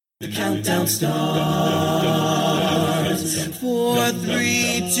The countdown starts. 4,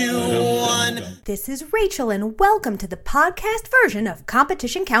 3, 2, 1. This is Rachel, and welcome to the podcast version of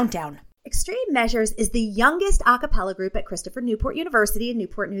Competition Countdown. Extreme Measures is the youngest a cappella group at Christopher Newport University in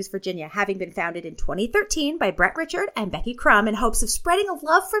Newport News, Virginia, having been founded in 2013 by Brett Richard and Becky Crum in hopes of spreading a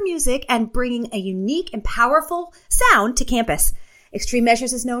love for music and bringing a unique and powerful sound to campus. Extreme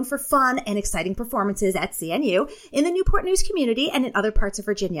Measures is known for fun and exciting performances at CNU, in the Newport News community, and in other parts of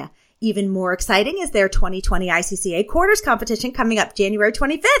Virginia. Even more exciting is their 2020 ICCA Quarters competition coming up January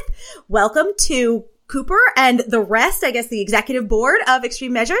 25th. Welcome to Cooper and the rest, I guess the executive board of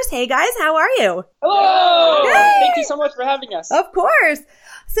Extreme Measures. Hey guys, how are you? Hello! Yay! Thank you so much for having us. Of course.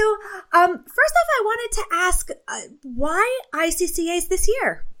 So, first off, I wanted to ask, why ICCAs this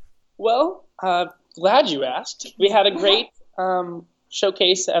year? Well, glad you asked. We had a great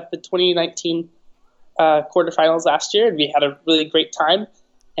showcase at the 2019 quarterfinals last year, and we had a really great time.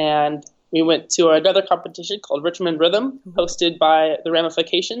 And we went to another competition called Richmond Rhythm, hosted by the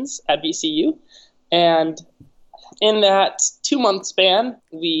Ramifications at VCU. And in that 2-month span,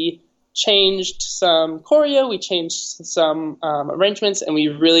 we changed some choreo, we changed some arrangements, and we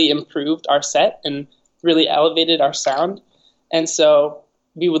really improved our set and really elevated our sound. And so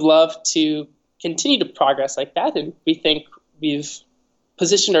we would love to continue to progress like that, and we think we've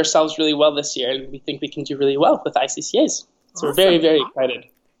positioned ourselves really well this year, and we think we can do really well with ICCAs. So We're very, very excited.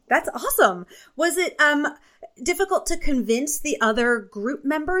 That's awesome. Was it difficult to convince the other group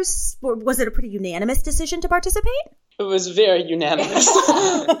members? Or was it a pretty unanimous decision to participate? It was very unanimous.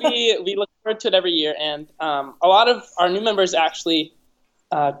 we look forward to it every year, and a lot of our new members actually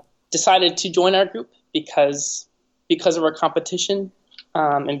decided to join our group because of our competition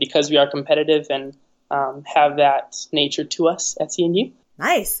and because we are competitive and have that nature to us at CNU.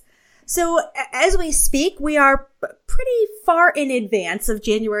 Nice. So as we speak, we are pretty far in advance of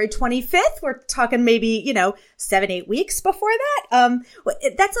January 25th. We're talking maybe, 7-8 weeks before that.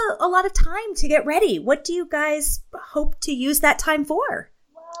 That's a lot of time to get ready. What do you guys hope to use that time for?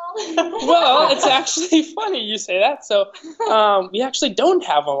 Well, it's actually funny you say that. So we actually don't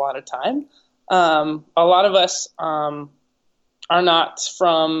have a lot of time. A lot of us are not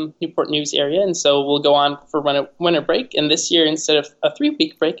from Newport News area, and so we'll go on for winter break. And this year, instead of a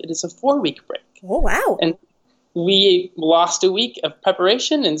 3-week break, it is a 4-week break. Oh, wow. And we lost a week of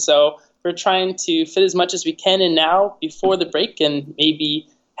preparation, and so we're trying to fit as much as we can in now before the break and maybe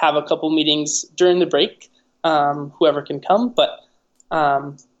have a couple meetings during the break, whoever can come. But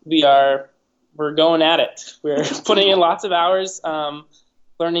we're going at it. We're putting in lots of hours,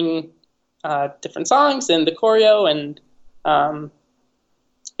 learning different songs and the choreo, and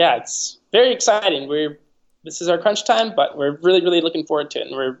it's very exciting. This is our crunch time, but we're really, really looking forward to it,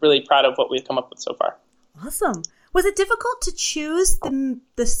 and we're really proud of what we've come up with so far. Awesome. Was it difficult to choose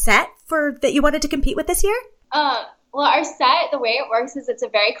the set that you wanted to compete with this year? Well, our set, the way it works is it's a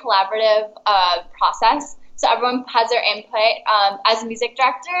very collaborative process. So everyone has their input. As a music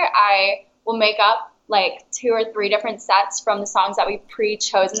director, I will make up like 2 or 3 different sets from the songs that we've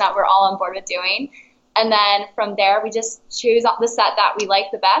pre-chosen that we're all on board with doing. And then from there, we just choose the set that we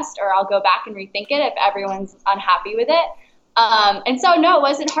like the best, or I'll go back and rethink it if everyone's unhappy with it. And so, no, it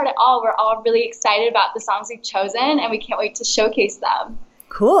wasn't hard at all. We're all really excited about the songs we've chosen, and we can't wait to showcase them.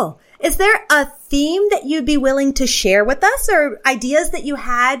 Cool. Is there a theme that you'd be willing to share with us, or ideas that you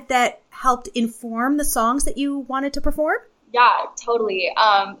had that helped inform the songs that you wanted to perform? Yeah, totally.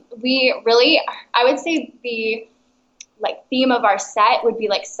 We really, I would say the theme of our set would be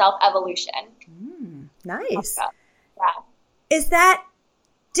self-evolution. Nice. Yeah. Is that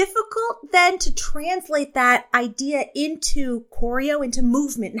difficult then to translate that idea into choreo, into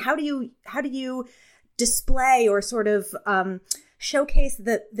movement? And how do you display or sort of showcase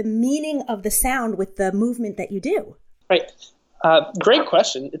the meaning of the sound with the movement that you do? Right. Great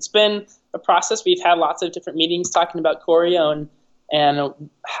question. It's been a process. We've had lots of different meetings talking about choreo and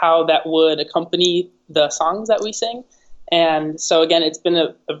how that would accompany the songs that we sing. And so again, it's been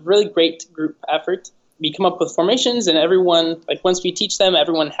a really great group effort. We come up with formations, and everyone, once we teach them,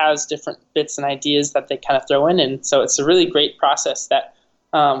 everyone has different bits and ideas that they kind of throw in. And so it's a really great process that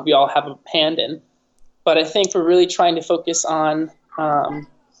we all have a hand in. But I think we're really trying to focus on,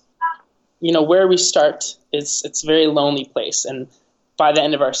 where we start it's a very lonely place. And by the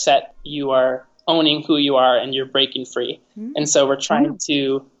end of our set, you are owning who you are and you're breaking free. Mm-hmm. And so we're trying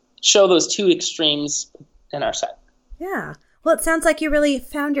to show those 2 extremes in our set. Yeah. Well, it sounds like you really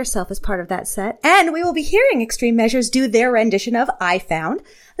found yourself as part of that set. And we will be hearing Extreme Measures do their rendition of I Found.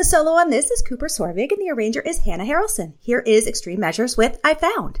 The solo on this is Cooper Sorvig, and the arranger is Hannah Harrelson. Here is Extreme Measures with I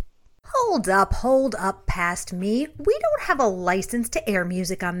Found. Hold up, past me. We don't have a license to air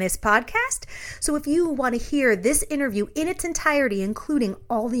music on this podcast. So if you want to hear this interview in its entirety, including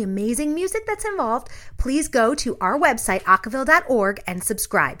all the amazing music that's involved, please go to our website, acaville.org, and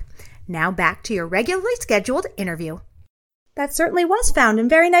subscribe. Now back to your regularly scheduled interview. That certainly was found and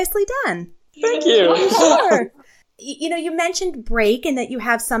very nicely done. Thank you. Sure. You mentioned break and that you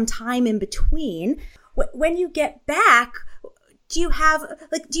have some time in between. When you get back, do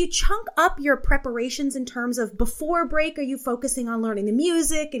you chunk up your preparations in terms of before break? Are you focusing on learning the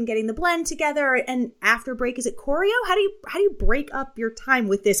music and getting the blend together? And after break, is it choreo? How do you break up your time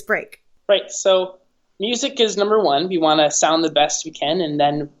with this break? Right. So music is number one. We want to sound the best we can, and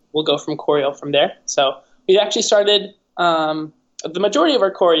then we'll go from choreo from there. So we actually started the majority of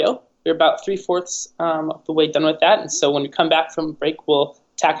our choreo. We're about 3/4 of the way done with that. And so when we come back from break, we'll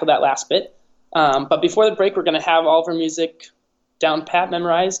tackle that last bit. But before the break, we're going to have all of our music down pat,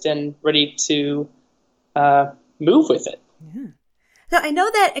 memorized, and ready to move with it. Yeah. So I know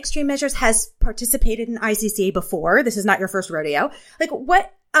that Extreme Measures has participated in ICCA before. This is not your first rodeo.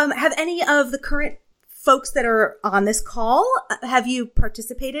 What have any of the current folks that are on this call, have you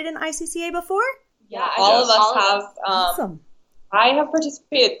participated in ICCA before? Yeah, all of us have. Awesome. I have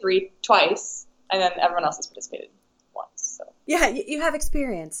participated twice, and then everyone else has participated once. So. Yeah, you have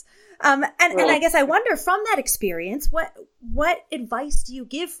experience. And I guess I wonder, from that experience, what advice do you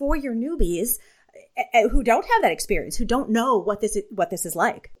give for your newbies who don't have that experience, who don't know what this is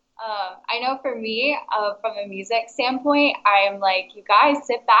like? I know for me, from a music standpoint, I'm like, you guys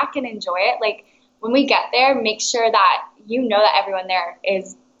sit back and enjoy it. Like, when we get there, make sure that you know that everyone there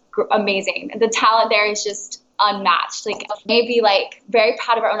is amazing. The talent there is just unmatched. Like, maybe like very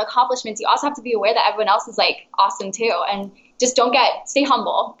proud of our own accomplishments. You also have to be aware that everyone else is like awesome too, and just stay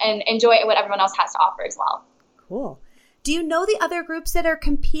humble and enjoy what everyone else has to offer as well. Cool. Do you know the other groups that are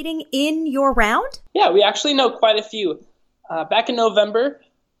competing in your round? Yeah, we actually know quite a few. Back in November,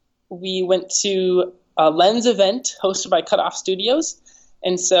 we went to a Lens event hosted by Cutoff Studios.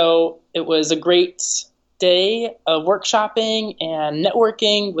 And so it was a great day of workshopping and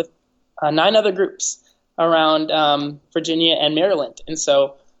networking with 9 other groups around Virginia and Maryland. And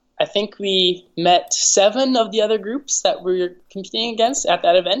so I think we met 7 of the other groups that we were competing against at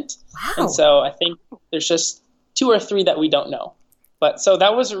that event. Wow. And so I think there's just 2 or 3 that we don't know. But so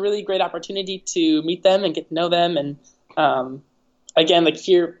that was a really great opportunity to meet them and get to know them. And again, like,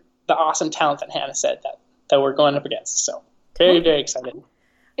 hear the awesome talent that Hannah said that we're going up against. So very, very excited.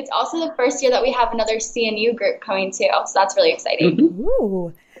 It's also the first year that we have another CNU group coming too. So that's really exciting. Mm-hmm.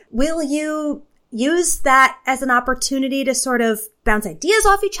 Ooh. Will you use that as an opportunity to sort of bounce ideas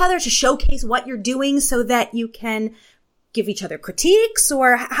off each other, to showcase what you're doing so that you can give each other critiques,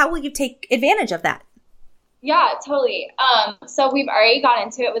 or how will you take advantage of that? Yeah, totally. So we've already got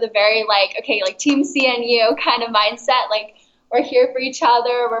into it with a very Team CNU kind of mindset. Like, we're here for each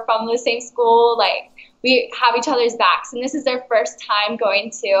other. We're from the same school. Like, we have each other's backs. And this is their first time going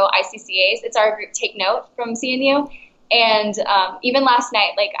to ICCAs. It's our group Take Note from CNU. And even last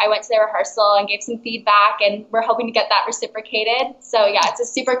night, I went to their rehearsal and gave some feedback, and we're hoping to get that reciprocated. So yeah, it's a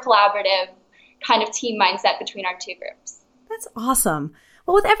super collaborative kind of team mindset between our 2 groups. That's awesome.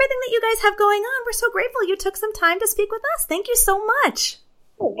 Well, with everything that you guys have going on, we're so grateful you took some time to speak with us. Thank you so much.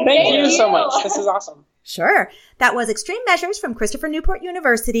 Thank you so much. This is awesome. Sure. That was Extreme Measures from Christopher Newport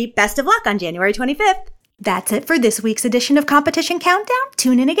University. Best of luck on January 25th. That's it for this week's edition of Competition Countdown.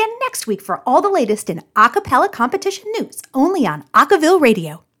 Tune in again next week for all the latest in a cappella competition news, only on Acaville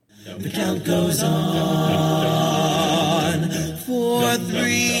Radio. The count goes on. 4,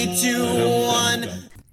 3, 2, 1.